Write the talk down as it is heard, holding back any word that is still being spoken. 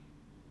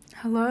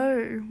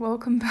Hello,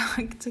 welcome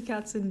back to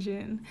Cats and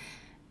Gin.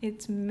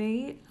 It's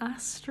me,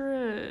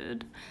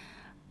 Astrid.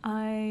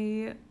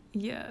 I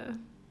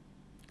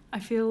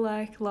feel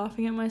like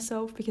laughing at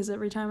myself because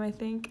every time I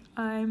think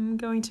I'm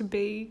going to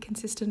be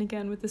consistent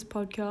again with this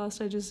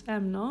podcast, I just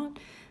am not,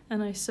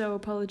 and I so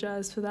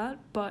apologize for that,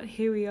 but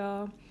here we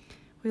are.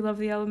 We love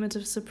the element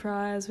of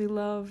surprise. There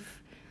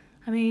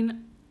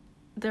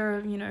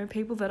are,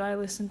 people that I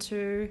listen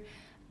to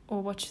or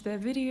watch their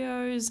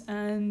videos,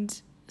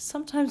 and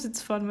sometimes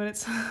it's fun when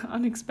it's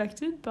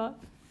unexpected, but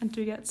I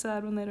do get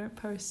sad when they don't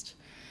post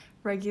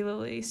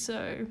regularly.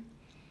 So,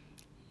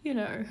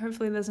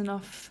 hopefully there's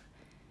enough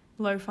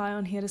lo-fi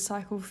on here to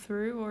cycle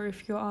through, or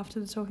if you're after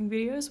the talking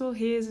videos, well,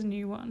 Here is a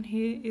new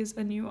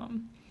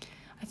one.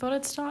 I thought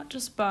I'd start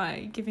just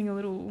by giving a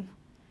little,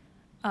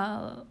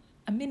 a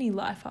mini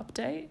life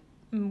update,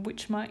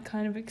 which might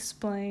kind of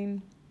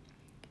explain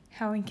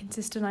how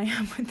inconsistent I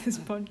am with this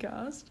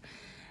podcast.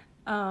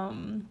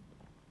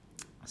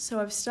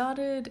 So I've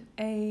started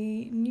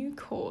a new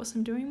course.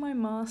 I'm doing my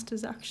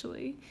master's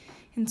actually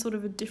in sort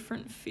of a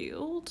different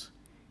field.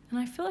 And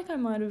I feel like I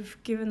might have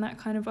given that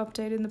kind of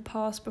update in the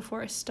past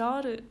before I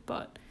started,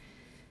 but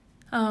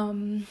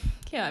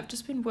I've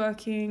just been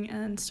working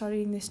and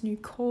studying this new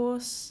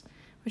course,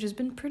 which has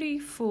been pretty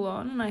full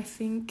on. And I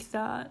think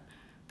that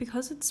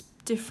because it's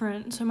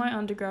different, so my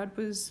undergrad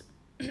was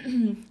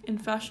in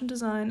fashion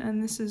design,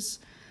 and this is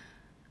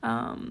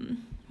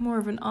more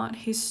of an art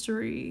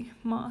history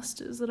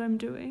master's that I'm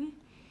doing.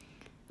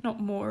 Not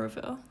more of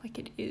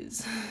it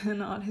is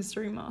an art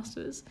history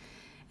master's.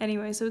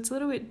 Anyway, so it's a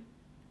little bit,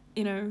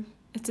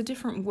 it's a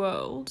different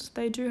world.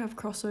 They do have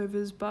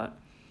crossovers, but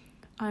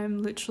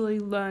I'm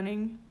literally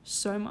learning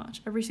so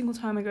much. Every single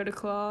time I go to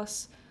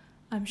class,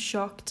 I'm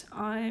shocked,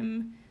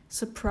 I'm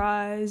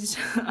surprised,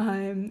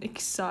 I'm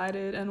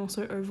excited, and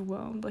also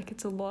overwhelmed.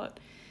 It's a lot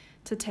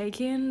to take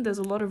in. There's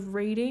a lot of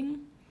reading.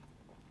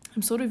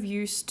 I'm sort of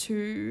used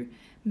to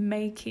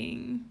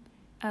making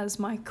as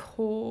my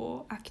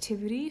core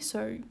activity.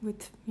 So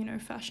with,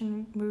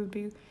 fashion,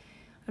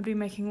 I'd be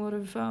making a lot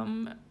of,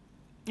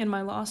 in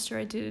my last year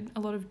I did a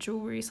lot of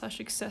jewelry /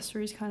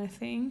 accessories kind of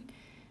thing.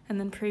 And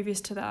then previous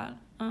to that,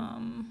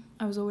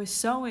 I was always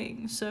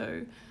sewing.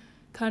 So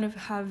kind of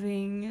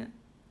having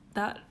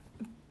that,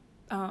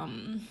 I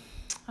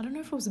don't know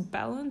if it was a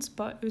balance,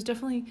 but it was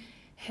definitely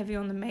heavy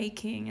on the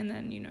making. And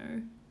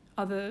then,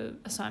 other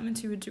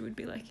assignments you would do would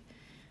be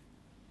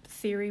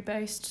theory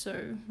based,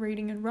 so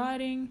reading and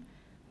writing,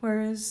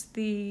 whereas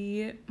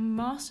the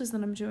master's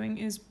that I'm doing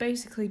is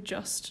basically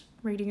just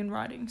reading and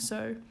writing.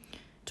 So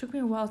it took me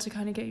a while to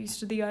kind of get used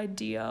to the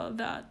idea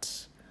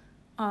that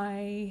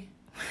I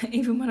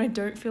even when I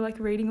don't feel like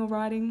reading or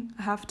writing,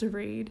 I have to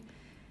read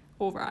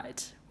or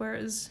write,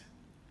 whereas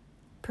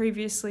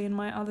previously in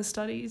my other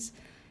studies,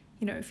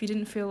 if you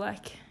didn't feel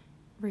like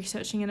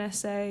researching an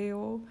essay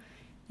or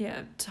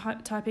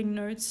typing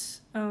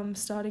notes,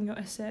 starting your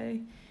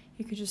essay,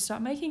 you could just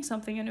start making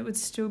something and it would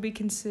still be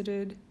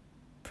considered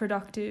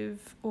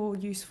productive or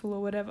useful or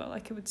whatever.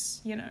 It would,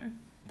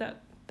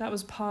 that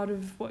was part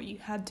of what you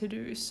had to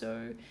do.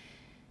 So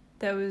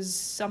there was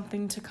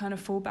something to kind of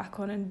fall back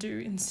on and do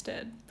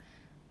instead.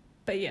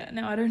 But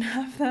now I don't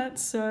have that.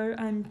 So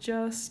I'm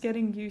just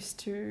getting used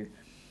to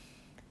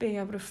being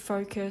able to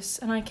focus.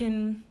 And I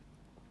can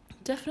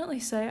definitely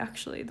say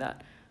actually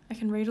that I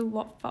can read a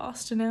lot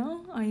faster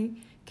now. I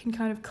can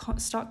kind of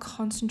start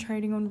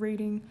concentrating on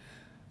reading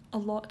a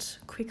lot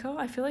quicker.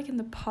 I feel like in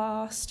the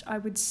past I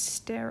would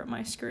stare at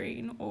my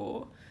screen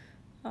or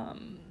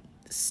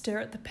stare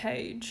at the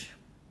page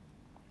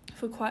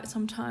for quite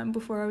some time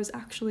before I was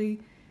actually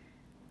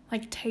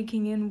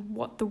taking in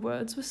what the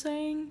words were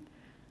saying,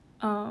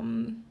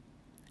 and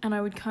I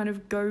would kind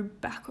of go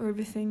back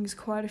over things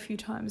quite a few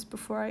times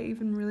before I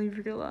even really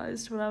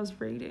realised what I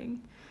was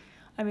reading.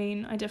 I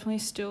definitely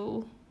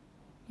still,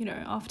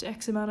 after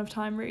X amount of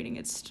time reading,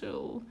 it's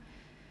still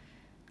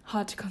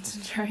hard to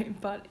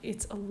concentrate, but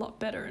it's a lot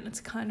better and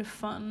it's kind of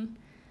fun.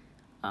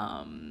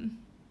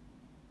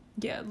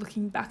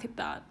 Looking back at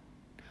that.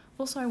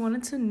 Also, I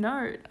wanted to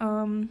note,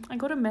 I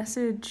got a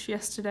message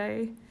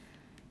yesterday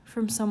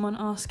from someone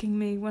asking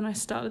me when I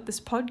started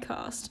this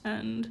podcast,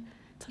 and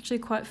it's actually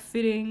quite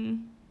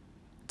fitting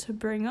to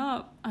bring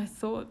up, I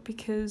thought,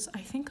 because I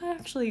think I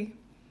actually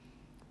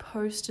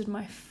posted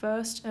my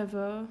first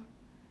ever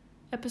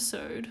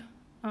episode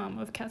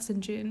of Cats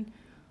and Gin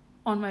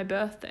on my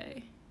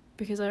birthday,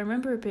 because I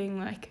remember it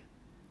being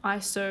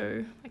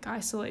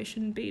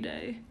Isolation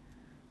B-Day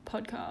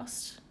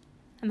podcast,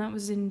 and that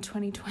was in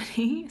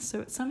 2020, so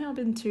it's somehow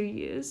been 2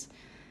 years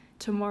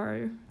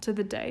tomorrow to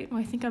the date.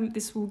 I think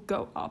this will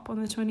go up on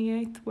the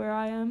 28th where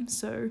I am,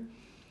 so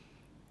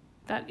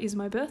that is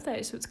my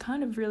birthday, so it's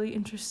kind of really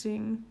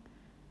interesting.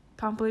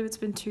 Can't believe it's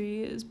been 2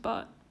 years,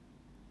 but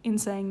in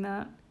saying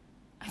that,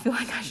 I feel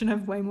like I should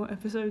have way more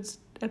episodes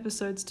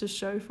to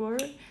show for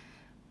it,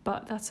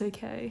 but that's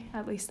okay.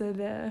 At least they're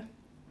there,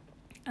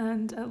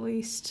 and at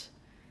least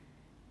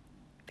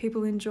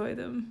people enjoy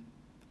them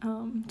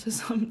to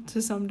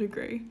some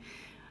degree.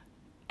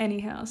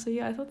 Anyhow, so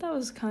I thought that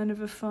was kind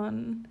of a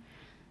fun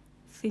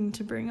thing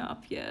to bring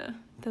up,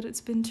 that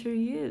it's been 2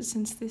 years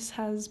since this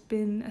has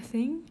been a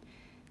thing,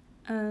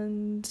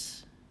 and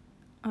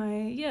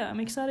I'm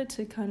excited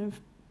to kind of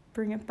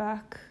bring it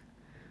back.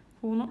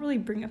 Well, not really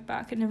bring it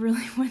back, it never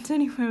really went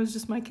anywhere, it was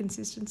just my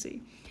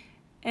consistency.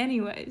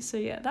 Anyway, so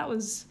that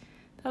was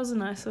a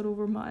nice little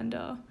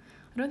reminder.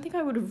 I don't think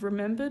I would have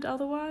remembered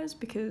otherwise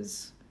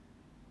because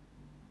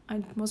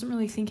I wasn't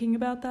really thinking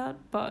about that,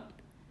 but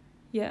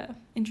yeah,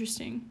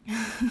 interesting.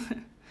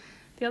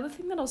 The other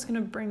thing that I was going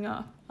to bring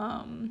up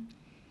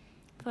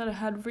that I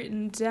had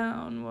written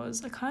down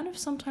was I kind of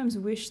sometimes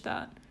wish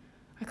that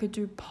I could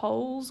do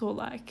polls or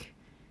like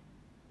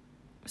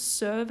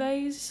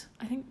surveys.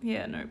 I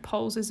think,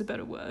 polls is a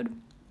better word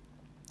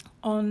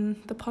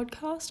on the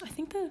podcast. I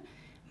think there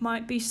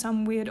might be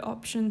some weird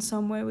option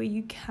somewhere where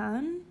you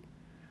can.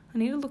 I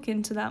need to look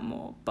into that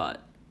more,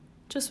 but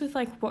just with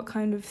like what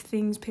kind of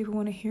things people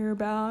want to hear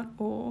about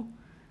or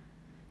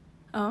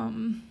I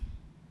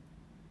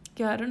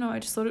don't know, I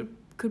just thought it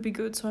could be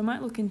good, so I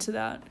might look into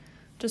that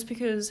just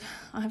because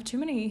I have too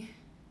many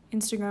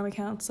Instagram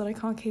accounts that I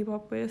can't keep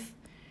up with,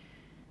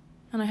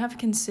 and I have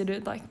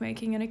considered like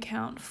making an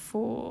account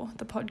for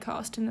the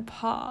podcast in the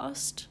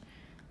past,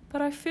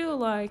 but I feel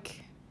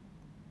like,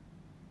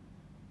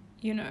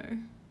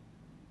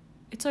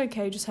 it's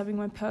okay just having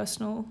my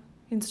personal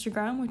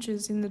Instagram, which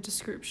is in the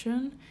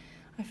description.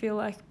 I feel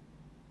like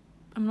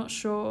I'm not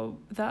sure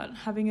that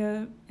having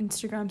a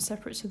Instagram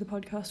separate to the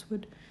podcast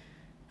would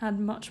add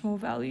much more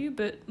value,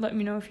 but let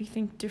me know if you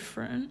think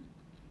different.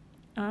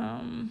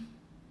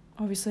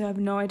 Obviously I have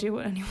no idea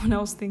what anyone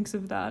else thinks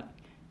of that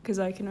because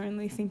I can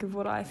only think of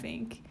what I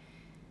think.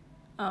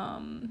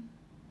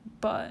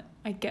 But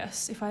I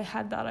guess if I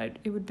had that,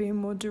 it would be a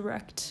more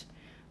direct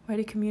way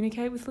to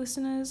communicate with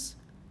listeners.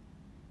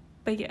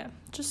 But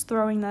just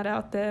throwing that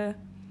out there.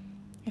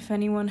 If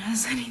anyone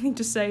has anything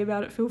to say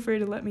about it, feel free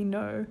to let me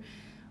know.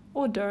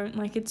 Or don't.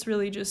 Like, it's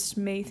really just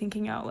me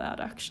thinking out loud,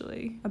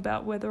 actually,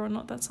 about whether or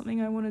not that's something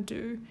I want to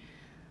do.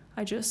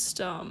 I just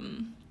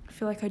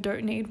feel like I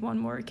don't need one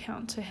more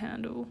account to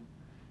handle.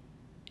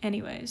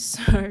 Anyways,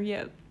 so,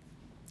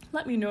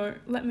 let me know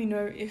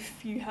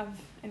if you have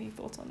any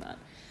thoughts on that.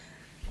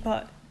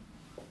 But,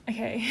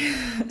 okay,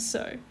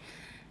 so,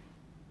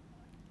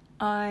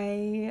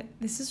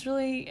 this is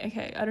really,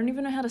 I don't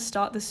even know how to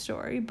start this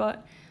story,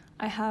 but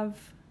I have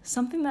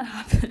something that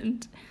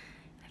happened,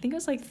 I think it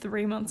was like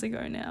 3 months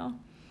ago now,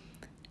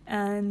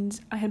 and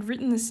I had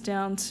written this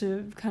down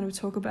to kind of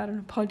talk about it in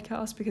a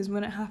podcast because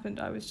when it happened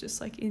I was just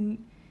like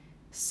in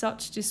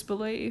such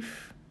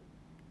disbelief.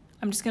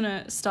 I'm just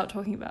gonna start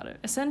talking about it.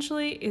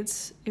 Essentially,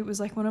 it was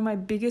like one of my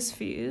biggest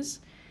fears,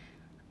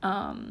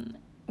 because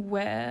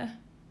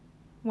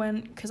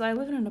I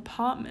live in an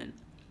apartment,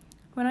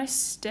 when I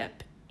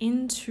step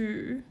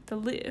into the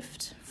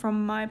lift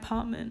from my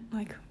apartment,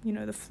 like,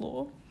 the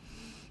floor,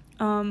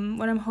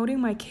 when I'm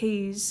holding my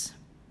keys,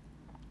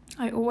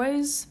 I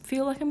always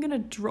feel like I'm going to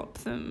drop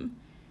them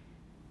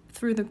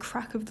through the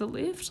crack of the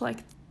lift, like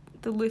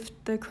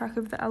the crack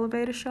of the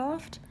elevator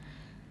shaft.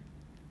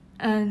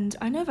 And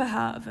I never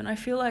have, and I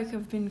feel like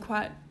I've been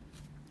quite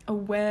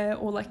aware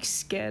or like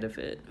scared of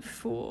it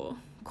for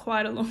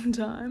quite a long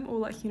time, or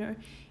like, you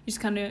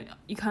kind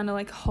of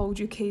like hold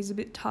your keys a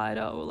bit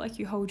tighter, or like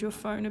you hold your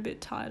phone a bit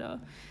tighter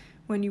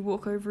when you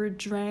walk over a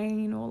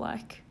drain, or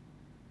like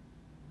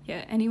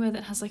anywhere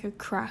that has like a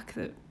crack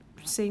that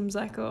seems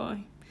like, oh,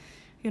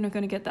 you're not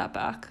going to get that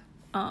back.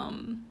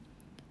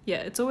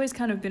 It's always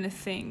kind of been a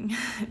thing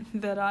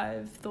that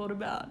I've thought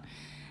about.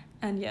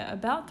 And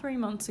about 3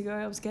 months ago,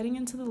 I was getting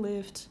into the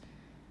lift.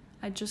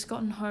 I'd just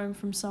gotten home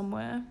from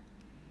somewhere.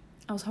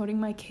 I was holding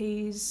my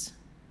keys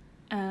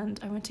and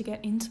I went to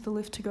get into the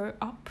lift to go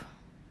up,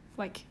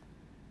 like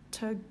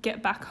to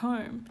get back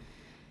home.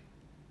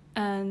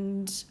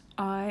 And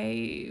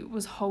I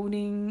was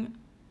holding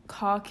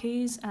car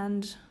keys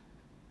and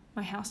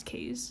my house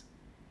keys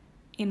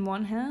in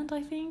one hand,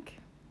 I think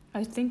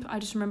I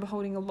just remember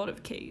holding a lot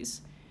of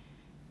keys,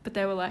 but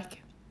they were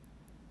like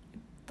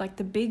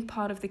the big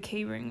part of the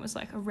key ring was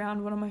like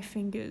around one of my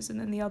fingers, and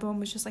then the other one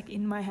was just like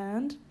in my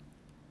hand.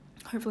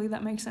 Hopefully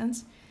that makes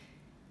sense.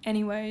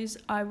 Anyways,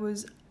 I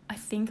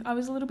think I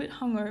was a little bit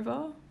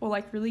hungover or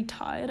like really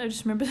tired. I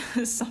just remember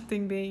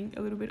something being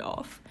a little bit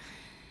off,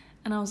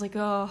 and I was like,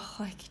 oh,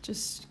 like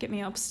just get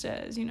me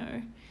upstairs,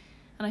 And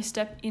I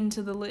step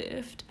into the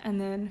lift,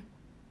 and then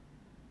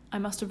I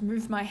must have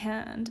moved my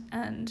hand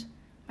and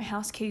my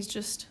house keys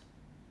just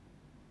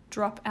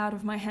drop out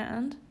of my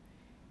hand.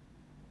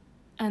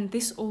 And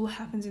this all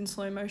happens in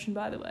slow motion,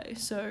 by the way.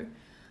 So,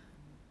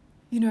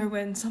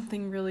 when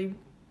something really,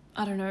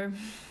 I don't know,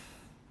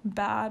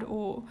 bad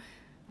or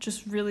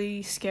just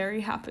really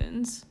scary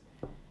happens.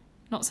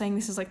 Not saying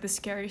this is like the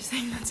scariest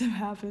thing that's ever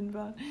happened,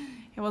 but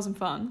it wasn't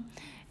fun.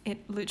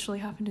 It literally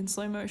happened in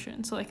slow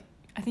motion. So like,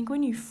 I think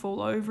when you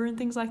fall over and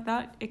things like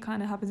that, it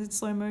kind of happens in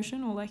slow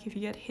motion, or like if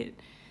you get hit,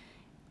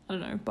 I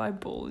don't know, by a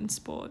ball in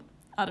sport.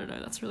 I don't know,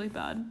 that's a really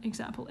bad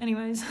example.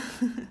 Anyways,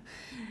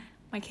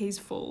 my keys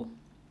fall,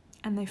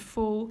 and they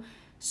fall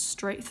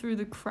straight through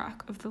the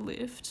crack of the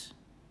lift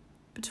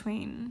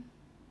between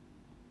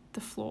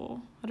the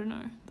floor. I don't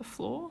know, the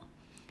floor?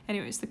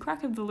 Anyways, the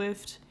crack of the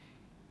lift,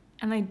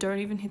 and they don't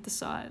even hit the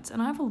sides.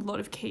 And I have a lot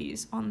of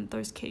keys on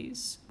those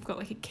keys. I've got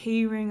like a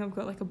key ring, I've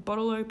got like a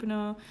bottle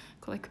opener,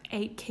 I've got like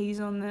 8 keys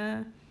on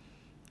there.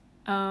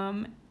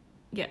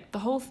 Yeah, the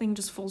whole thing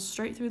just falls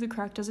straight through the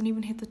crack, doesn't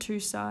even hit the 2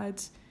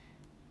 sides.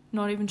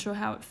 Not even sure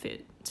how it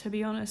fit. To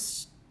be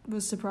honest,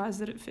 was surprised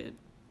that it fit.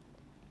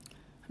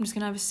 I'm just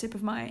gonna have a sip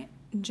of my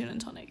gin and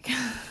tonic.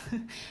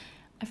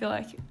 I feel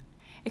like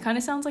it kind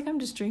of sounds like I'm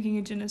just drinking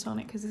a gin and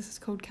tonic because this is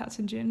called Cats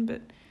and Gin,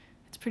 but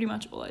it's pretty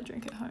much all I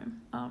drink at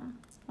home.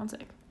 One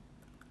sec.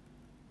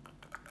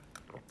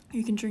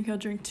 You can drink your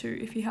drink too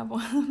if you have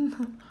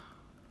one.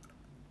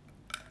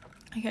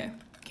 Okay,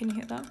 can you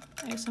hear that?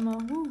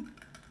 ASMR, woo.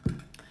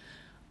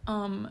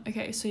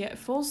 Okay, so yeah, it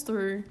falls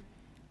through,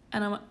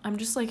 and I'm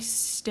just like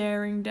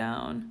staring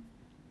down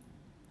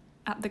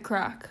at the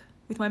crack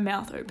with my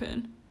mouth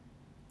open.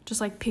 Just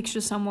like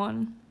picture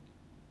someone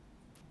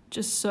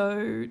just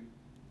so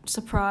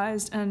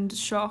surprised and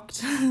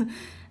shocked.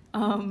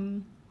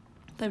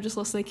 They've just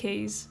lost their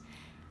keys.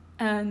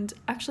 And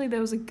actually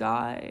there was a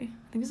guy, I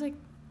think he was like,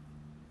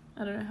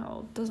 I don't know how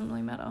old, doesn't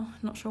really matter. I'm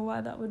not sure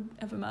why that would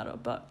ever matter,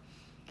 but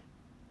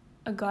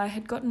a guy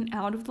had gotten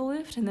out of the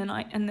lift and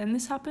then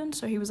this happened,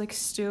 so he was like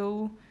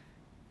still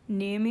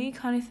near me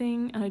kind of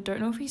thing, and I don't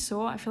know if he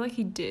saw. I feel like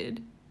he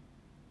did,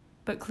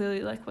 but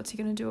clearly like what's he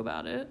gonna do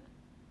about it?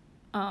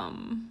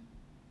 And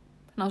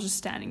I was just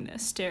standing there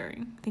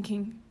staring,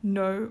 thinking,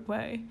 no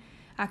way,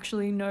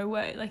 actually no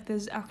way, like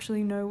there's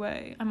actually no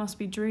way, I must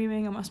be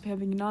dreaming, I must be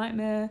having a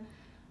nightmare.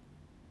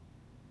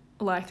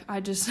 Like I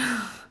just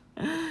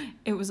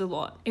it was a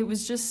lot. It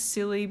was just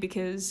silly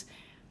because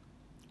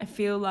I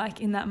feel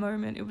like in that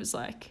moment it was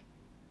like,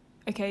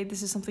 okay,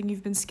 this is something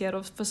you've been scared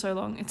of for so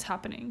long, it's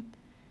happening.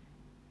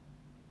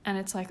 And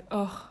it's like,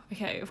 oh,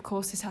 okay, of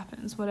course this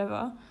happens,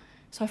 whatever.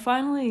 So I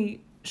finally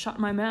shut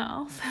my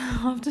mouth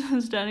after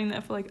standing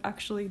there for like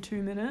actually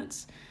 2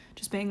 minutes,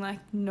 just being like,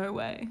 no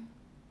way,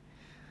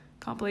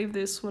 can't believe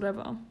this,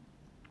 whatever.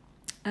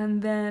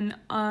 And then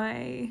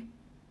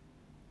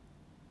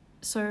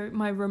so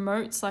my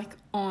remote's like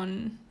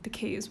on the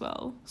key as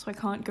well, so I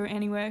can't go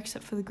anywhere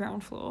except for the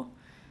ground floor.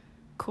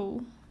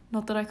 Cool.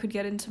 Not that I could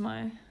get into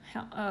my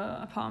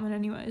apartment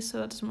anyway, so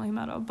that doesn't really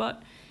matter,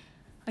 but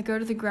I go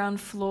to the ground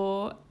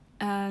floor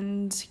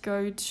and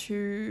go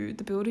to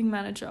the building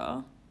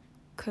manager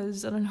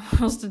because I don't know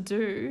what else to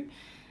do,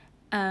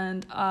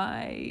 and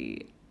I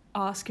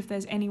ask if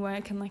there's any way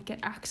I can like get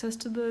access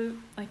to the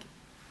like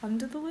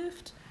under the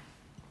lift.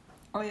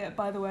 Oh yeah,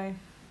 by the way,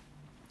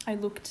 I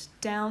looked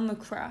down the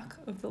crack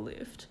of the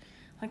lift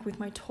like with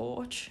my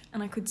torch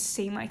and I could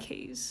see my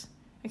keys.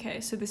 Okay,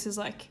 so this is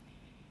like,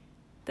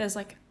 there's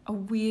like a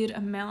weird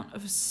amount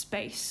of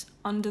space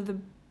under the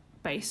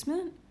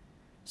basement.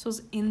 So I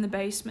was in the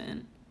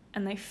basement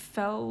and they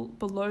fell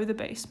below the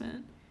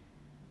basement.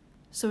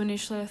 So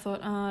initially I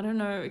thought, I don't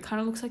know, it kind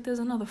of looks like there's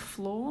another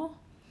floor.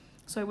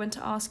 So I went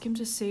to ask him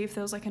to see if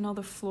there was like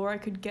another floor I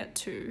could get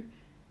to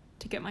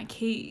get my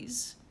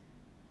keys.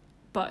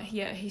 But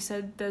yeah, he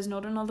said there's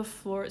not another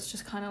floor, it's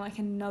just kind of like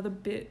another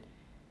bit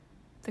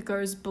that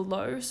goes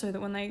below so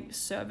that when they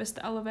service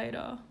the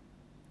elevator,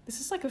 this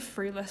is like a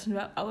free lesson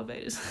about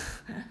elevators.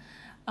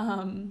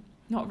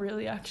 Not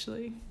really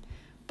actually,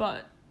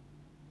 but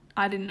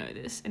I didn't know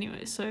this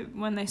anyway. So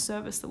when they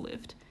service the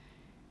lift,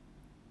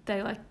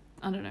 they like,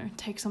 I don't know,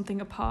 take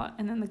something apart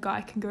and then the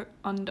guy can go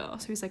under.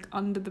 So he's like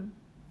under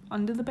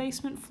the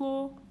basement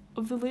floor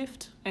of the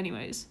lift.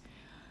 Anyways,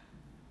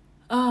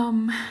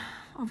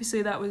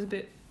 obviously that was a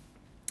bit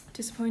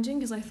disappointing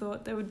because I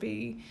thought there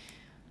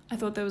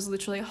was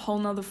literally a whole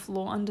nother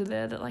floor under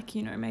there that like,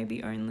 you know,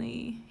 maybe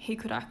only he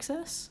could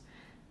access.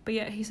 But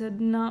yeah, he said,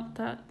 nah,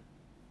 that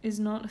is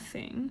not a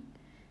thing.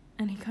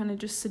 And he kind of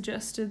just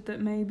suggested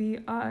that maybe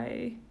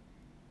I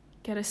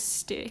get a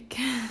stick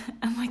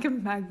and like a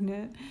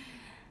magnet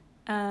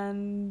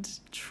and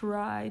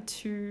try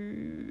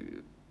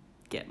to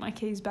get my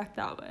keys back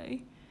that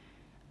way.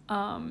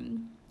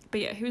 But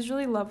yeah, he was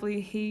really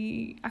lovely.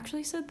 He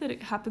actually said that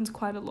it happens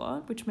quite a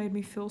lot, which made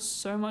me feel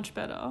so much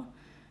better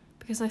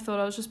because I thought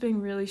I was just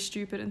being really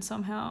stupid and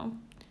somehow,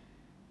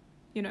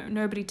 you know,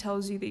 nobody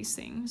tells you these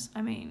things.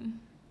 I mean,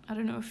 I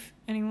don't know if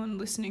anyone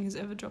listening has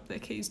ever dropped their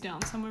keys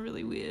down somewhere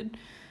really weird,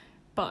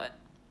 but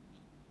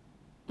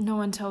no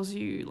one tells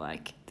you,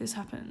 like, this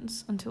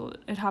happens until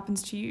it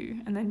happens to you,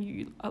 and then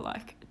you are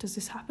like, does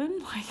this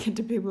happen? Like,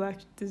 do people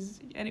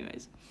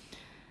anyways.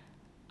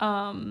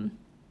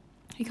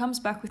 He comes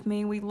back with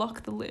me, we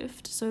lock the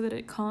lift so that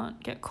it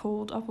can't get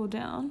called up or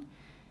down,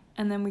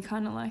 and then we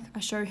kind of like, I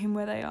show him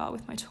where they are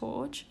with my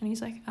torch, and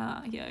he's like,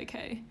 yeah,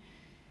 okay.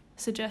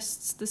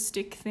 Suggests the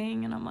stick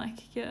thing, and I'm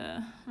like,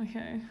 yeah,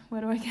 okay,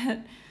 where do I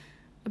get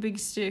a big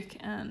stick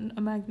and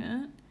a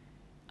magnet?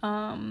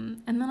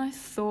 And then I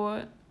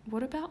thought,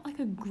 what about like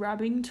a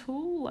grabbing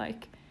tool?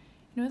 Like,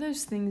 you know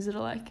those things that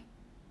are like,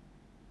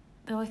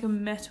 they're like a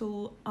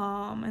metal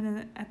arm, and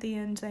then at the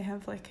end they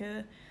have like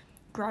a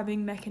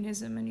grabbing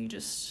mechanism, and you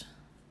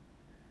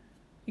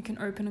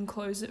can open and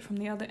close it from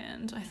the other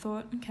end. I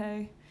thought,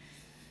 okay,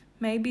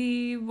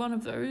 maybe one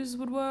of those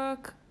would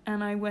work.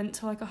 And I went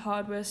to like a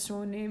hardware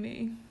store near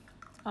me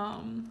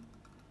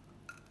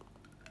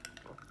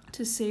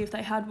to see if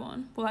they had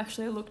one. Well,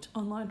 actually I looked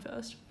online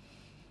first.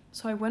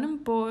 So I went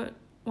and bought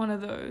one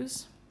of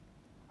those.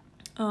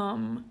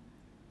 I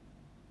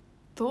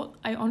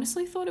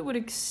honestly thought it would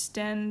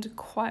extend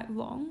quite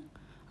long.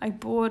 I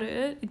bought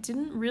it. It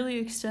didn't really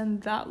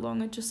extend that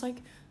long. It just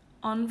like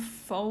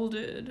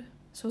unfolded.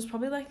 So it was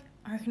probably like,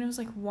 I reckon it was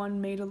like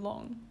 1 meter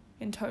long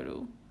in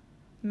total.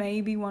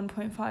 Maybe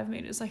 1.5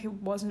 meters. Like it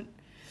wasn't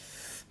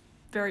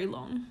very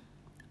long.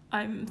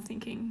 I'm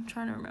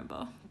trying to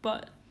remember.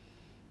 But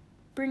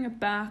bring it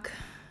back,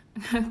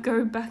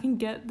 go back and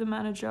get the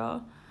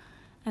manager,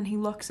 and he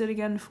locks it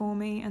again for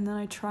me, and then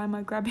I try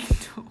my grabbing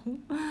tool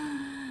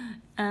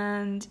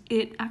and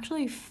it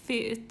actually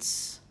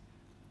fits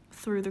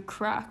through the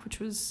crack, which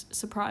was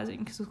surprising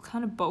because it was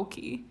kind of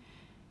bulky,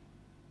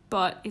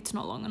 but it's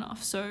not long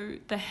enough. So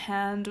the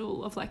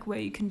handle of like where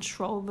you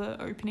control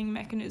the opening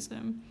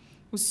mechanism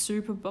was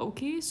super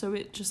bulky, so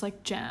it just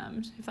like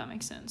jammed, if that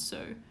makes sense.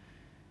 So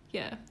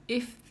yeah,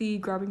 if the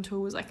grabbing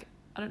tool was like,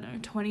 I don't know,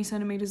 20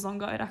 centimeters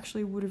longer, it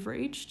actually would have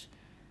reached.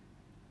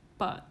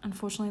 But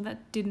unfortunately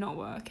that did not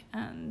work,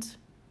 and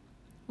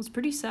it was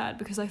pretty sad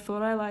because I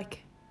thought I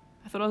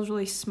was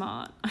really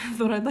smart. I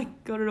thought I'd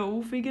like got it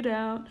all figured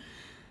out. I'm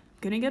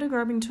gonna get a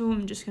grabbing tool,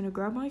 I'm just gonna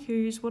grab my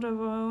keys,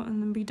 whatever,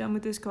 and then be done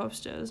with this, go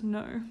upstairs.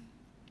 No.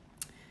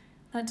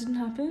 That didn't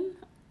happen.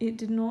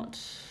 It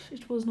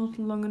was not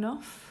long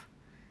enough.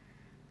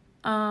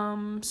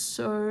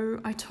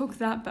 So I took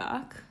that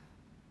back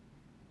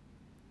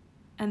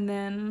and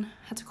then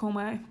had to call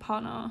my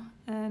partner,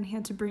 and he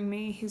had to bring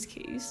me his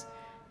keys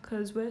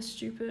because we're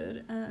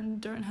stupid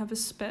and don't have a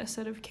spare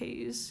set of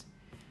keys,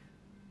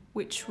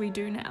 which we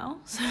do now.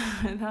 So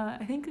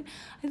that, I think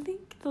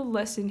the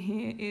lesson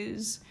here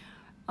is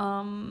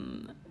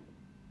that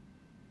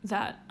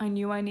I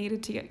knew I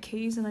needed to get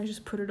keys and I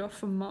just put it off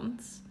for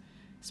months.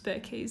 Spare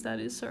keys, that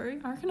is, sorry.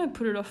 I reckon I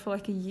put it off for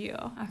like a year,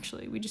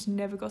 actually. We just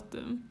never got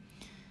them.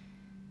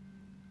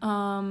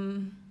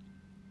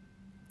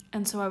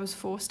 And so I was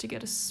forced to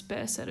get a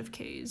spare set of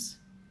keys.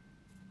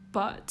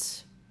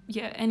 But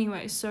yeah,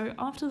 anyway, so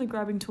after the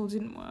grabbing tool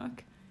didn't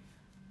work,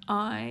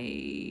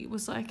 I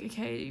was like,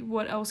 okay,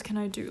 what else can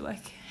I do?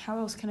 Like, how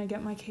else can I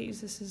get my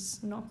keys? This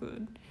is not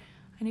good.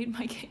 I need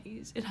my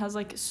keys. It has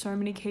like so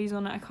many keys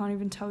on it, I can't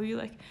even tell you.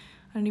 Like,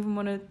 I don't even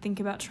want to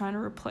think about trying to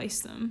replace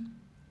them.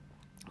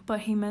 But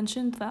he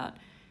mentioned that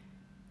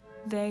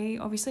they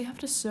obviously have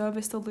to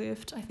service the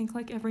lift, I think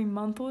like every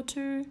month or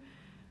two.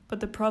 But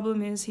the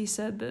problem is, he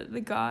said that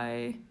the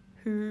guy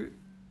who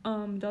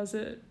does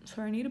it,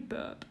 sorry, I need a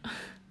burp.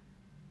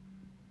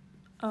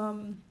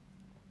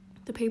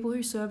 The people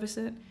who service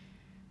it,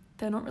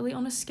 they're not really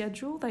on a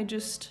schedule. They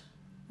just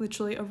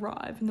literally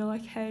arrive and they're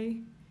like,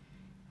 hey,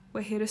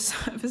 we're here to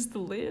service the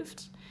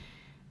lift.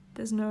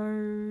 They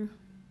don't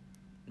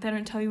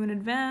tell you in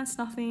advance,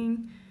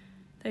 nothing.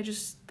 They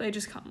just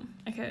come.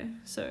 Okay,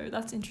 so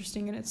that's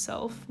interesting in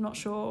itself. Not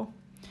sure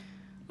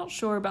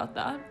about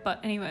that,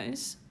 but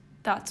anyways,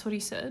 that's what he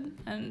said,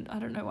 and I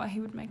don't know why he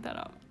would make that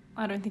up.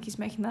 I don't think he's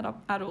making that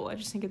up at all. I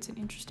just think it's an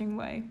interesting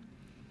way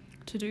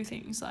to do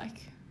things.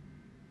 Like,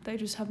 they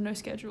just have no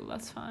schedule.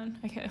 That's fine.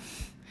 Okay.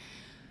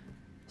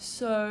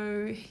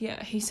 So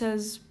yeah, he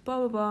says blah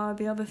blah blah.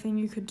 The other thing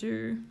you could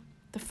do,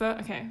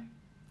 okay,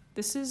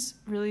 this is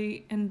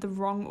really in the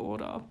wrong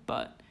order,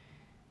 but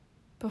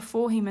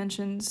before he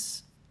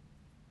mentions,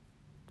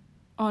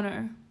 oh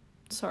no,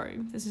 sorry,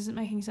 this isn't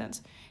making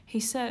sense. He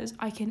says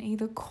I can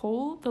either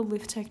call the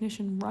lift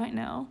technician right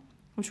now,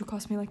 which will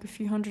cost me like a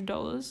few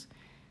 $100s,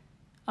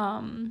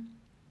 and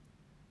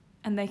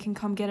they can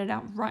come get it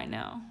out right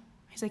now.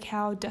 He's like,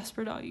 how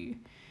desperate are you?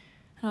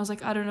 And I was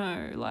like, I don't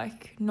know,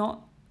 like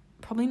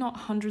probably not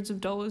hundreds of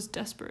dollars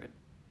desperate.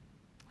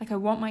 Like, I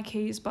want my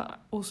keys, but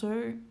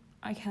also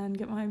I can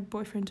get my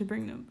boyfriend to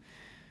bring them.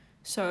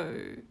 So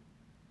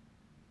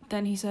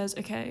then he says,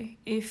 okay,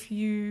 if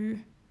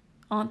you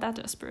aren't that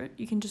desperate,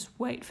 you can just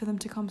wait for them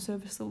to come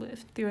service the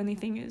lift. The only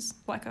thing is,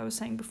 like I was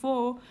saying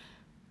before,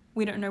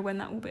 we don't know when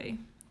that will be.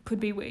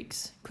 Could be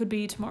weeks, could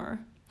be tomorrow.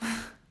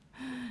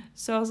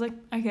 So I was like,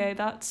 okay,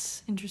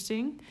 that's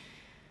interesting.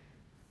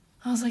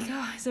 I was like,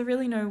 is there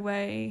really no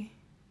way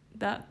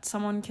that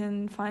someone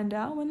can find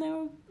out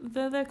when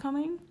they're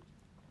coming?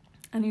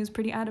 And he was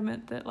pretty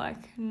adamant that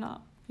like, nah,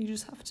 you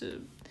just have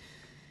to,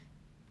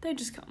 they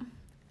just come.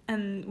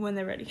 And when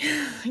they're ready.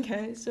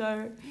 Okay, so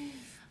I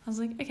was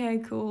like, okay,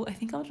 cool. I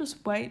think I'll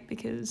just wait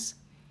because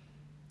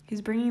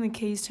he's bringing the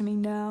keys to me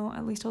now.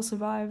 At least I'll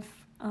survive.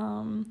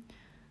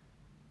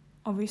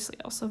 Obviously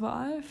I'll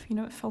survive. You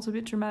know, it felt a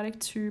bit dramatic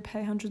to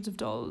pay hundreds of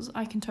dollars.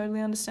 I can totally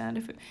understand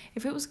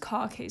if it was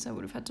car keys, I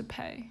would have had to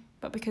pay.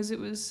 But because it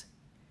was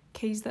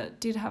keys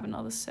that did have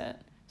another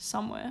set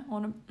somewhere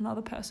on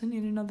another person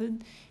in another,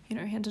 you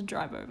know, he had to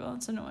drive over.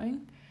 It's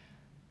annoying.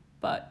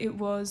 But it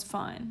was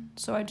fine.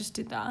 So I just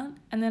did that.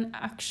 And then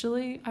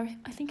actually, I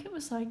think it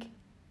was like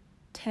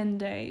 10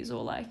 days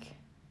or like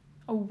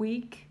a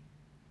week.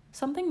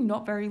 Something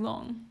not very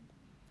long.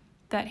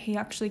 that he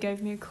actually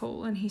gave me a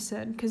call, and he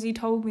said, because he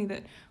told me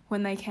that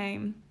when they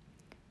came,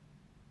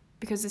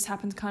 because this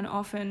happens kind of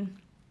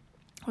often,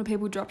 when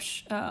people drop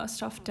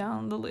stuff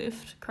down the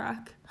lift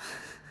crack,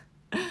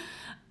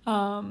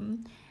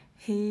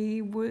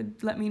 he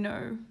would let me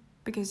know,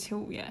 because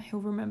he'll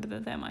remember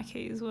that they're my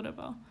keys,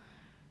 whatever.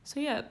 So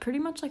yeah, pretty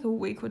much like a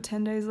week or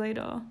 10 days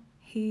later,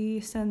 he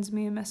sends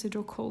me a message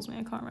or calls me,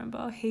 I can't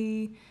remember.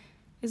 He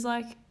is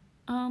like,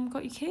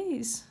 got your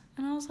keys.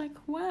 And I was like,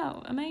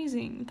 wow,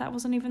 amazing. That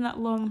wasn't even that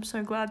long. I'm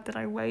so glad that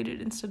I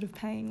waited instead of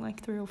paying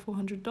like $300 or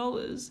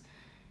 $400.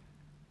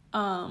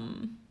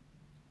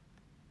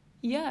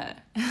 Yeah.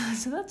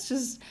 So that's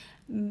just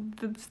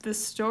the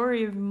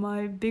story of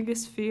my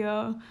biggest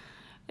fear.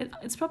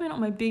 It's probably not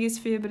my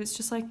biggest fear, but it's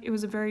just like, it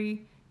was a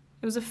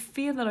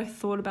fear that I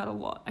thought about a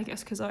lot, I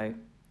guess, because I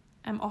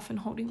am often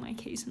holding my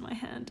keys in my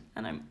hand,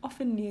 and I'm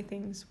often near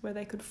things where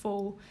they could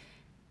fall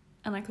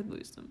and I could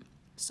lose them.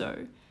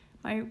 So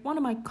one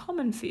of my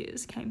common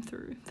fears came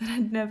true. Oh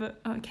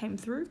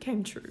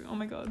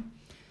my god.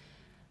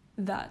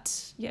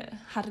 That,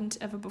 hadn't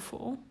ever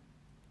before.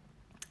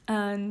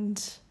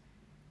 And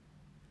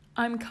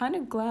I'm kind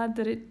of glad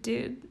that it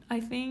did,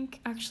 I think,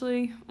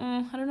 actually.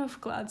 I don't know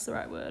if glad's the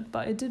right word,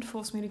 but it did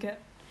force me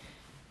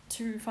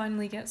to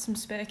finally get some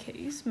spare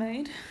keys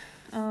made.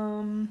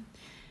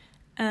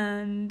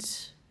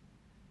 And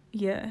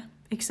yeah,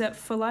 except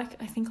for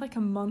like, I think like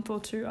a month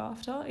or two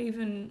after,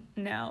 even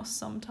now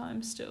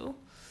sometimes still,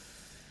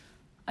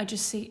 I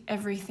just see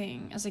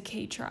everything as a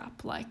key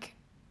trap, like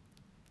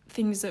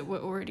things that were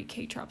already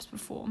key traps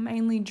before,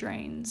 mainly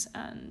drains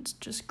and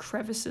just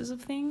crevices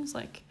of things.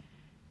 Like,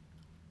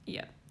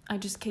 yeah, I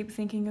just keep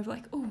thinking of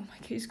like, oh, my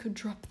keys could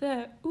drop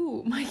there.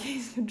 Ooh, my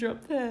keys could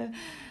drop there.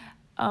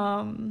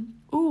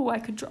 I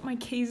could drop my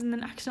keys and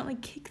then accidentally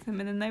kick them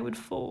and then they would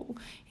fall.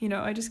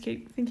 I just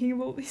keep thinking of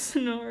all these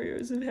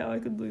scenarios of how I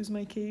could lose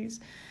my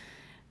keys.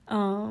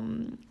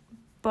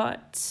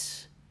 But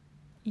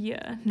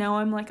yeah, now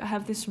I'm like, I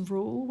have this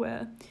rule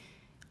where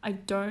I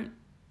don't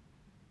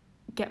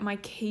get my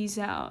keys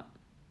out,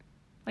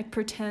 like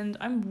pretend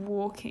I'm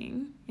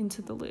walking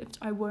into the lift.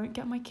 I won't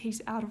get my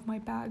keys out of my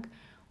bag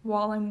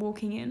while I'm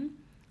walking in.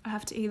 I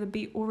have to either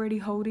be already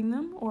holding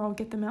them or I'll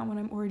get them out when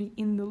I'm already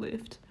in the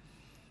lift.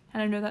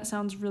 And I know that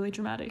sounds really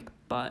dramatic,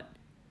 but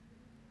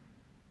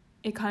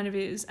it kind of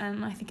is,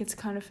 and I think it's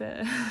kind of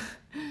fair.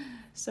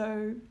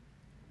 So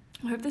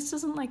I hope this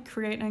doesn't like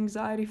create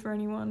anxiety for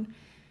anyone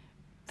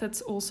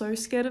that's also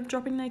scared of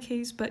dropping their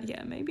keys, but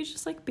yeah, maybe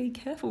just like be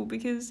careful,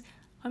 because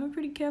I'm a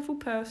pretty careful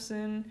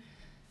person,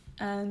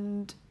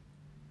 and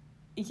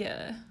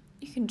yeah,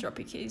 you can drop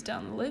your keys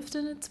down the lift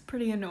and it's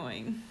pretty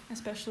annoying,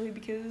 especially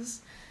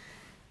because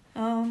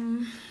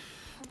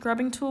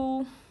grabbing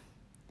tool,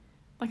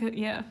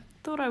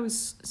 thought I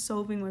was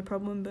solving my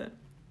problem, but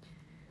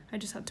I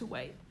just had to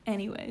wait.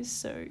 Anyways,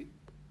 so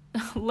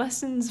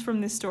lessons from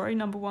this story: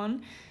 number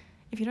 1,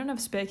 if you don't have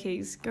spare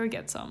keys, go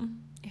get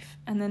some.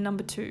 And then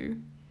number 2,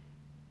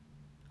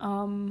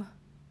 don't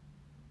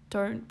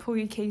pull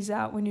your keys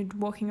out when you're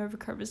walking over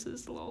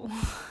crevices, lol.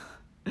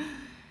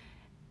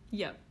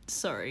 Yep,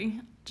 sorry.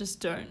 Just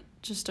don't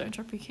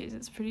drop your keys.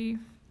 It's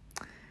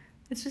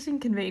just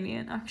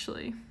inconvenient,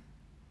 actually.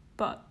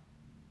 But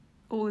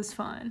all is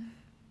fine.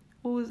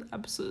 All is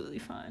absolutely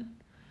fine.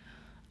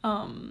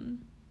 I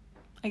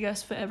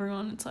guess for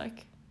everyone, it's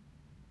like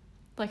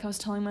I was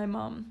telling my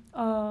mum,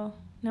 now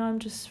I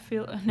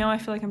feel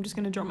like I'm just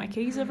going to drop my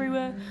keys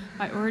everywhere.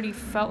 I already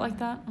felt like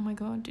that. Oh my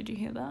god, did you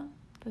hear that?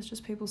 There's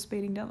just people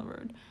speeding down the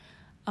road.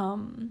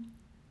 And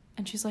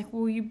she's like,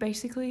 well, you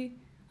basically,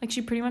 like,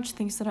 she pretty much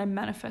thinks that I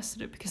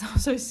manifested it because I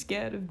was so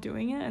scared of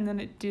doing it, and then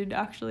it did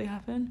actually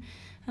happen.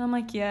 And I'm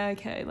like, yeah,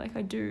 okay, like,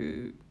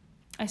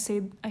 I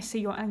see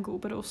your angle,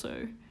 but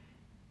also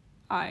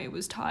I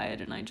was tired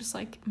and I just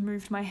like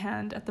moved my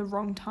hand at the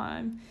wrong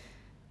time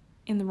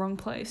in the wrong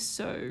place,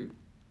 so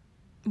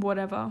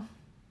whatever.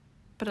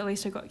 But at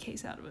least I got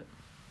keys out of it.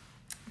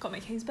 Got my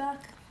keys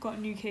back, got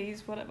new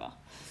keys, whatever.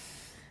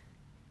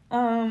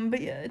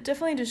 But yeah, it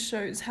definitely just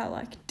shows how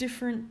like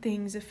different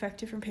things affect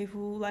different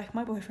people. Like,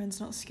 my boyfriend's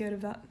not scared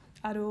of that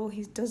at all.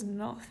 He does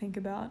not think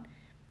about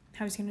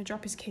how he's going to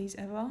drop his keys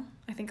ever.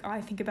 I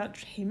think about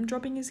him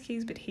dropping his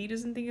keys, but he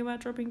doesn't think about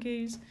dropping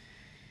keys.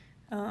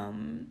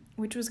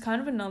 Which was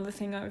kind of another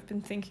thing I've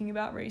been thinking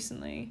about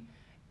recently,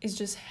 is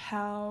just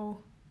how,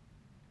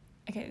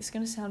 okay, it's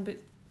going to sound a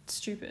bit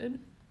stupid.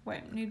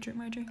 Wait, I need to drink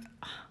my drink.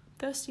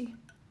 Thirsty.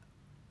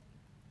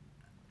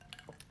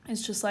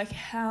 It's just like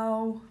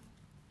how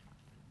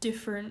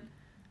different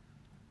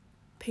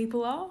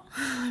people are.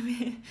 I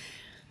mean,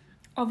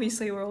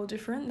 obviously we're all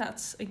different,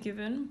 that's a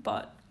given,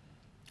 but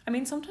I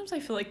mean, sometimes I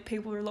feel like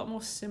people are a lot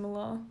more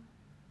similar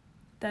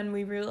than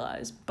we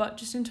realize, but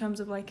just in terms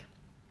of like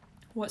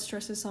what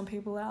stresses some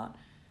people out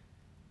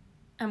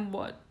and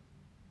what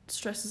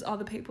stresses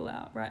other people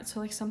out, right? So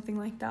like something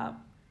like that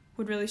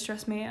would really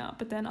stress me out,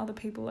 but then other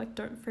people like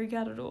don't freak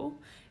out at all.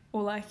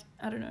 Or like,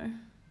 I don't know,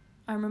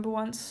 I remember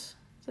once,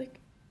 like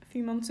a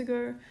few months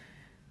ago,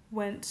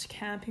 went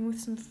camping with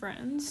some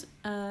friends,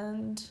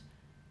 and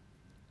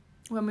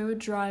when we were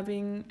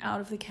driving out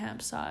of the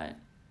campsite,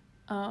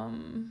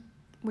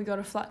 we got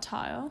a flat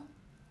tire,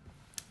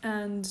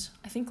 and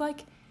I think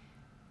like,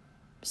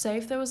 say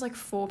if there was like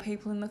 4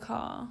 people in the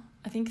car,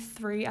 I think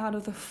 3 out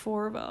of the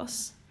 4 of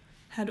us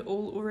had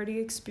all already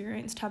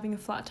experienced having a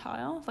flat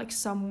tire, like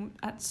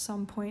at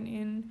some point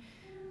in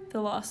the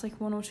last like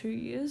 1 or 2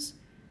 years,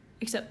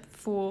 except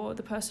for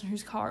the person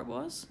whose car it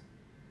was.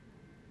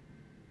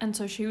 And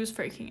so she was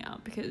freaking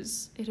out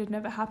because it had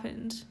never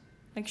happened.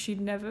 Like,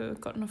 she'd never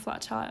gotten a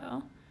flat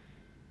tire.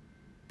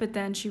 But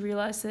then she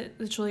realised that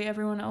literally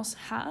everyone else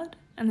had.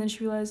 And then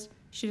she realised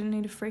she didn't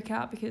need to freak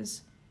out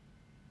because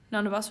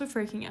none of us were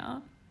freaking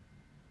out.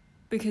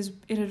 Because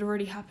it had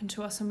already happened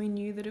to us, and we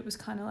knew that it was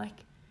kind of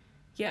like,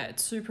 yeah,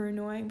 it's super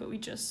annoying, but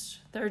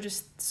there are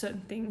just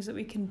certain things that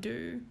we can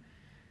do.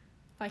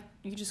 Like,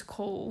 you just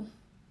call,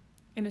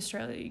 in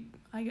Australia,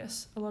 I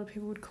guess a lot of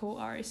people would call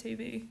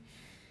RACV.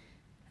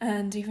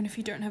 And even if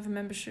you don't have a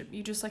membership,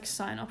 you just like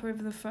sign up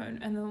over the phone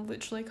and they'll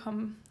literally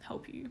come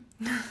help you.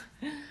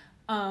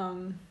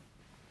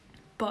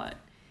 But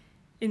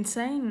in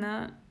saying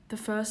that, the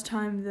first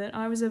time that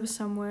I was ever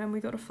somewhere and we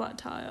got a flat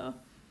tire,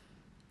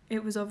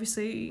 it was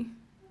obviously,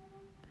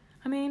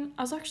 I mean,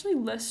 I was actually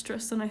less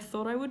stressed than I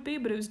thought I would be,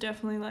 but it was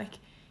definitely like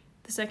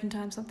the second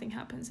time something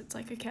happens, it's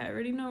like, okay, I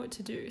already know what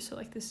to do, so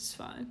like this is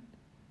fine.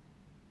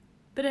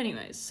 But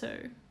anyways, so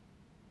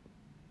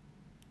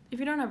if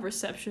you don't have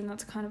reception,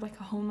 that's kind of like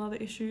a whole nother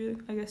issue.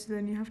 I guess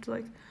then you have to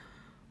like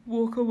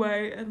walk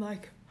away and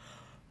like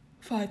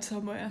find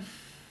somewhere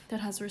that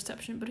has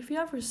reception. But if you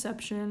have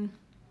reception,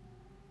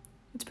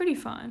 it's pretty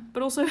fine.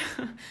 But also,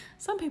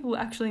 some people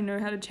actually know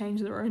how to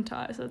change their own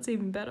tire, so that's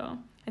even better.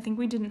 I think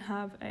we didn't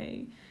have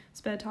a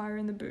spare tire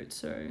in the boot,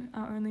 so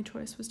our only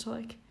choice was to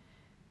like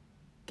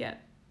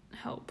get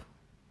help,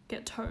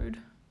 get towed,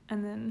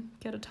 and then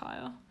get a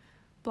tire,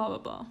 blah, blah,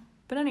 blah.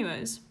 But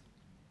anyways,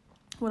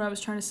 what I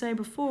was trying to say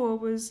before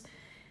was,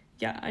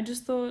 yeah, I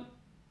just thought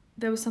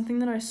there was something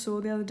that I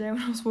saw the other day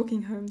when I was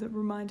walking home that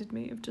reminded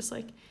me of just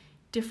like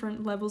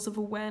different levels of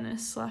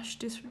awareness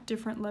 /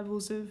 different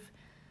levels of,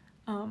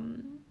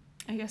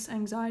 I guess,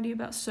 anxiety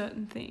about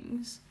certain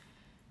things.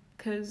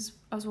 Because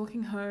I was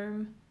walking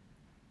home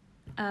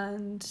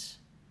and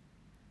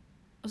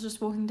I was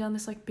just walking down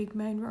this like big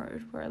main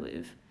road where I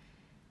live,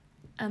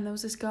 and there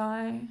was this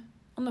guy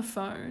on the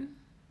phone.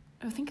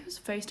 I think he was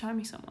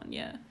FaceTiming someone,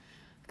 yeah.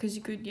 Because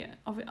you could, yeah,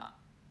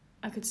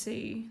 I could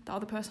see the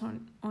other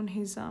person on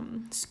his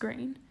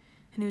screen,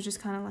 and he was just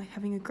kind of like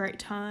having a great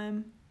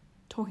time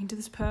talking to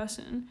this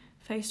person,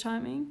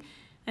 FaceTiming,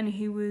 and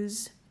there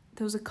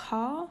was a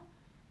car,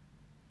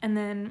 and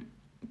then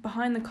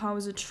behind the car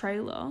was a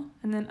trailer,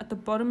 and then at the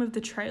bottom of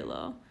the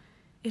trailer,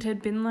 it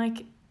had been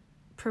like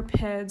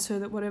prepared so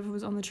that whatever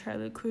was on the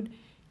trailer could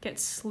get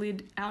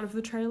slid out of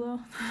the trailer.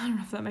 I don't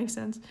know if that makes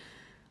sense.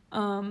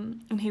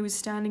 And he was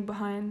standing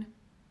behind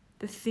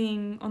the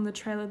thing on the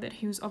trailer that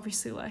he was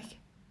obviously like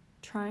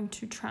trying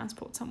to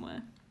transport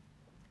somewhere.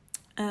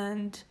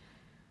 And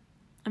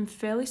I'm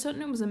fairly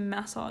certain it was a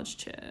massage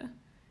chair,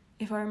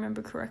 if I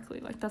remember correctly.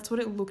 Like, that's what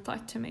it looked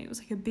like to me. It was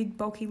like a big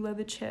bulky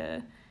leather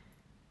chair,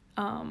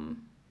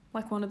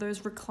 like one of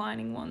those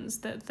reclining ones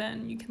that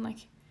then you can like,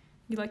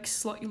 you like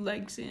slot your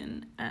legs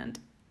in, and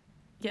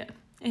yeah,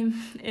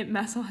 it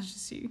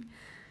massages you.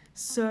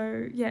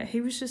 So yeah,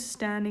 he was just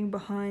standing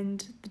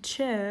behind the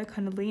chair,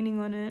 kind of leaning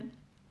on it,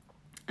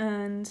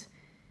 and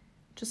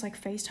just like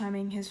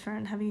FaceTiming his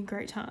friend, having a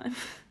great time.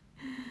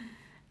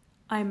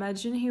 I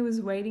imagine he was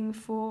waiting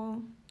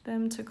for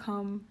them to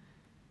come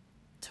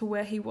to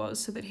where he was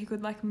so that he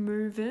could like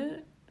move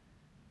it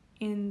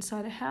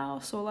inside a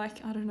house, or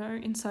like, I don't know,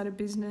 inside a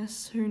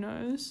business, who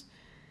knows.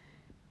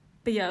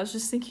 But yeah, I was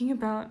just thinking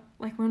about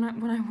like when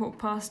I walked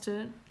past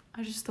it,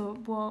 I just thought,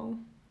 whoa,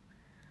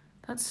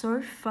 that's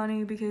so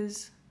funny,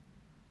 because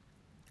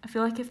I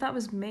feel like if that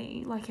was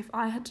me, like if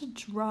I had to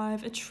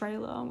drive a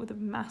trailer with a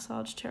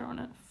massage chair on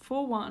it,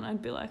 for one,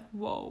 I'd be like,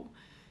 whoa,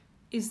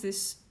 is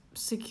this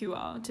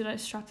secure? Did I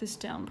strap this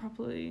down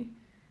properly?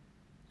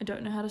 I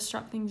don't know how to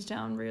strap things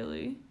down,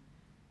 really.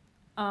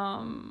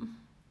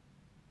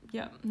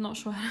 Yeah, not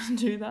sure how to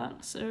do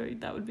that, so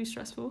that would be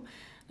stressful.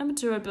 Number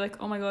 2, I'd be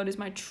like, oh my god, is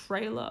my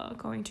trailer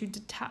going to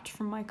detach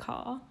from my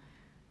car?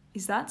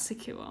 Is that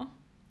secure?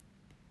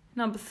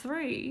 Number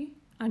 3,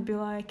 I'd be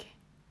like,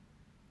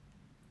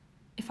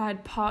 if I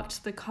had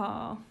parked the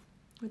car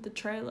with the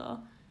trailer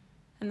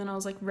and then I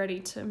was like ready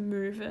to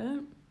move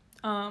it,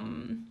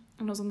 and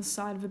I was on the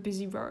side of a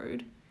busy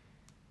road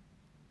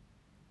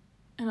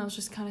and I was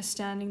just kind of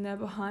standing there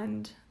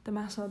behind the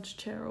massage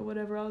chair or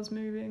whatever I was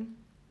moving,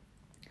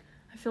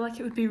 I feel like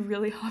it would be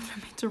really hard for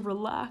me to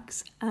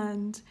relax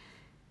and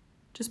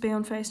just be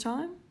on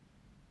FaceTime,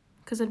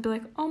 because I'd be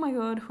like, oh my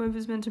god,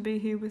 whoever's meant to be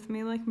here with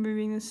me, like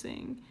moving this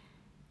thing,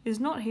 is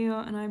not here,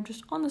 and I'm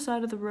just on the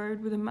side of the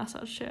road with a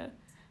massage chair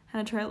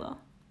and a trailer.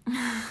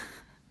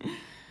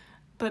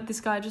 But this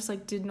guy just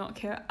like did not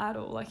care at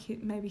all. Like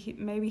maybe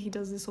he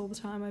does this all the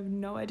time, I have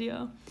no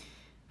idea.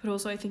 But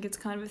also I think it's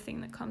kind of a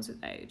thing that comes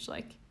with age.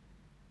 Like,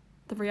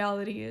 the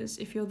reality is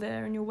if you're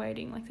there and you're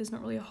waiting, like there's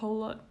not really a whole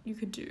lot you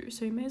could do.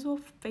 So you may as well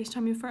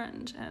FaceTime your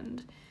friend,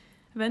 and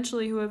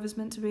eventually whoever's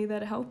meant to be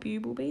there to help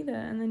you will be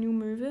there, and then you'll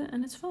move it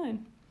and it's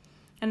fine.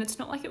 And it's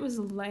not like it was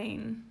a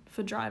lane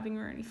for driving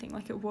or anything.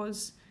 Like there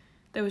was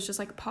just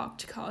like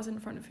parked cars in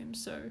front of him.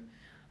 So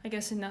I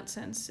guess in that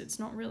sense, it's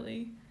not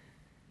really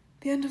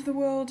the end of the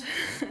world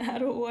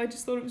at all. I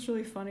just thought it was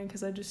really funny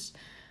because I just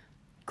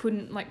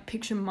couldn't like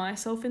picture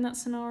myself in that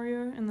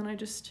scenario, and then I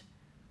just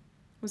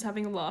was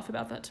having a laugh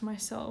about that to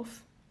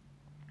myself.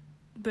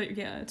 But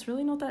yeah, it's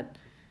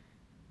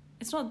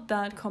not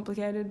that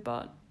complicated,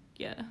 but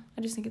yeah,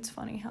 I just think it's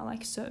funny how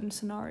like certain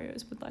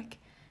scenarios would like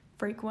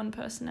freak one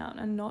person out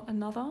and not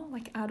another,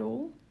 like at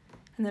all,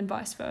 and then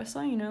vice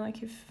versa. You know,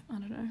 like if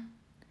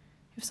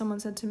someone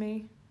said to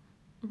me,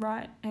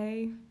 write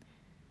an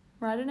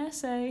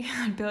essay,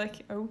 I'd be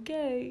like,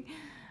 okay.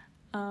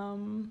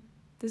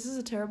 This is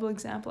a terrible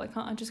example.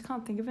 I just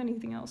can't think of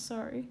anything else,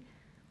 sorry.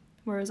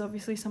 Whereas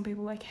obviously some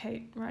people like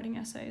hate writing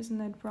essays and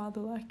they'd rather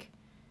like,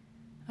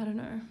 I don't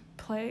know,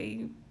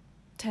 play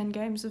 10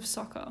 games of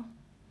soccer.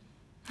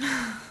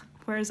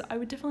 Whereas I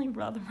would definitely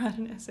rather write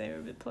an essay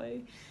over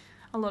play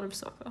a lot of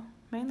soccer,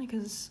 mainly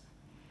because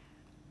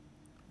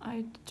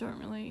I don't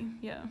really,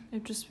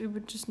 it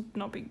would just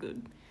not be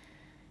good.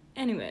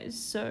 Anyways,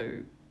 so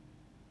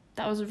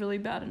that was a really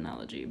bad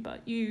analogy,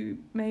 but you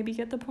maybe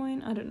get the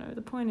point. I don't know.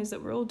 The point is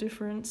that we're all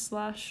different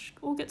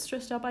 / all get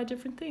stressed out by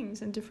different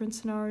things and different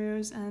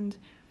scenarios, and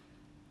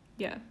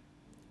yeah,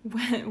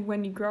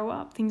 when you grow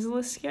up, things are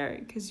less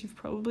scary because you've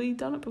probably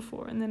done it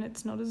before, and then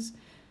it's not as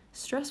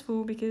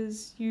stressful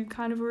because you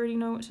kind of already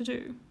know what to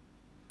do.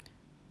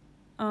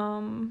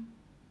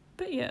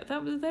 But yeah,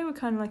 they were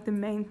kind of like the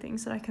main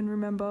things that I can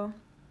remember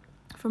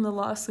from the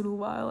last little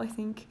while. I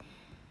think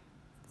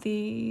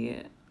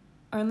the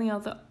only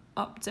other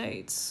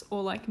updates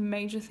or like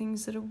major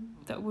things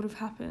that would have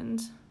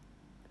happened,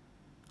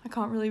 I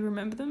can't really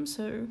remember them,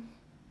 so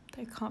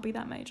they can't be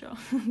that major.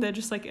 They're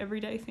just like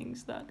everyday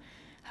things that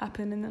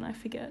happen and then I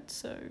forget,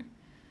 so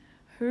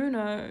who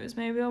knows,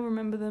 maybe I'll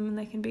remember them and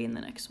they can be in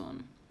the next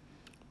one.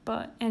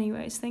 But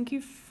anyways, thank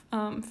you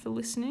for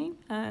listening,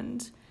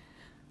 and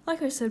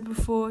like I said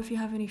before, if you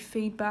have any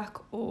feedback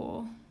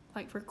or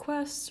like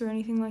requests or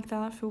anything like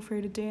that, feel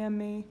free to DM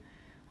me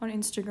on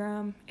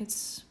Instagram.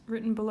 It's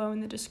written below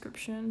in the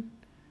description.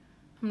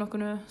 I'm not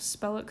going to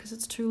spell it because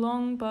it's too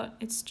long, but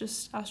it's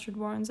just Astrid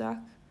Warrenczak.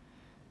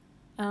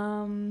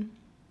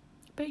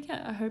 But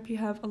yeah, I hope you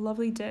have a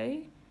lovely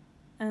day,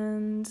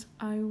 and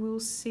I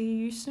will see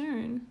you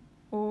soon,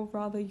 or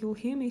rather you'll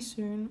hear me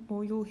soon,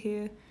 or you'll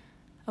hear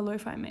a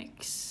lo-fi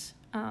mix.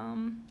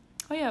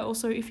 Oh yeah,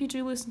 also if you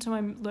do listen to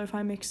my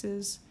lo-fi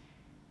mixes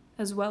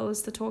as well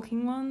as the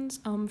talking ones,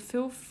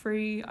 feel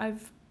free.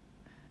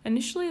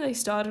 Initially they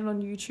started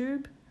on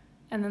YouTube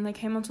and then they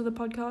came onto the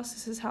podcast.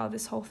 This is how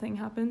this whole thing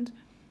happened,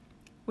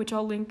 which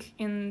I'll link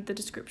in the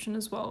description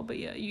as well. But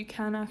yeah, you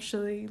can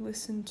actually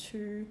listen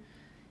to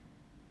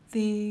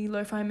the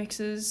lo-fi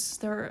mixes.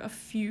 There are a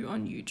few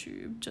on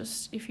YouTube,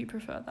 just if you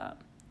prefer that,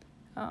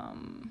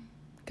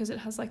 because it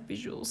has like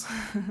visuals.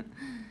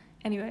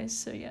 Anyways,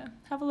 so yeah,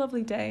 have a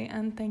lovely day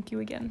and thank you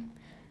again.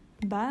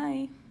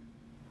 Bye.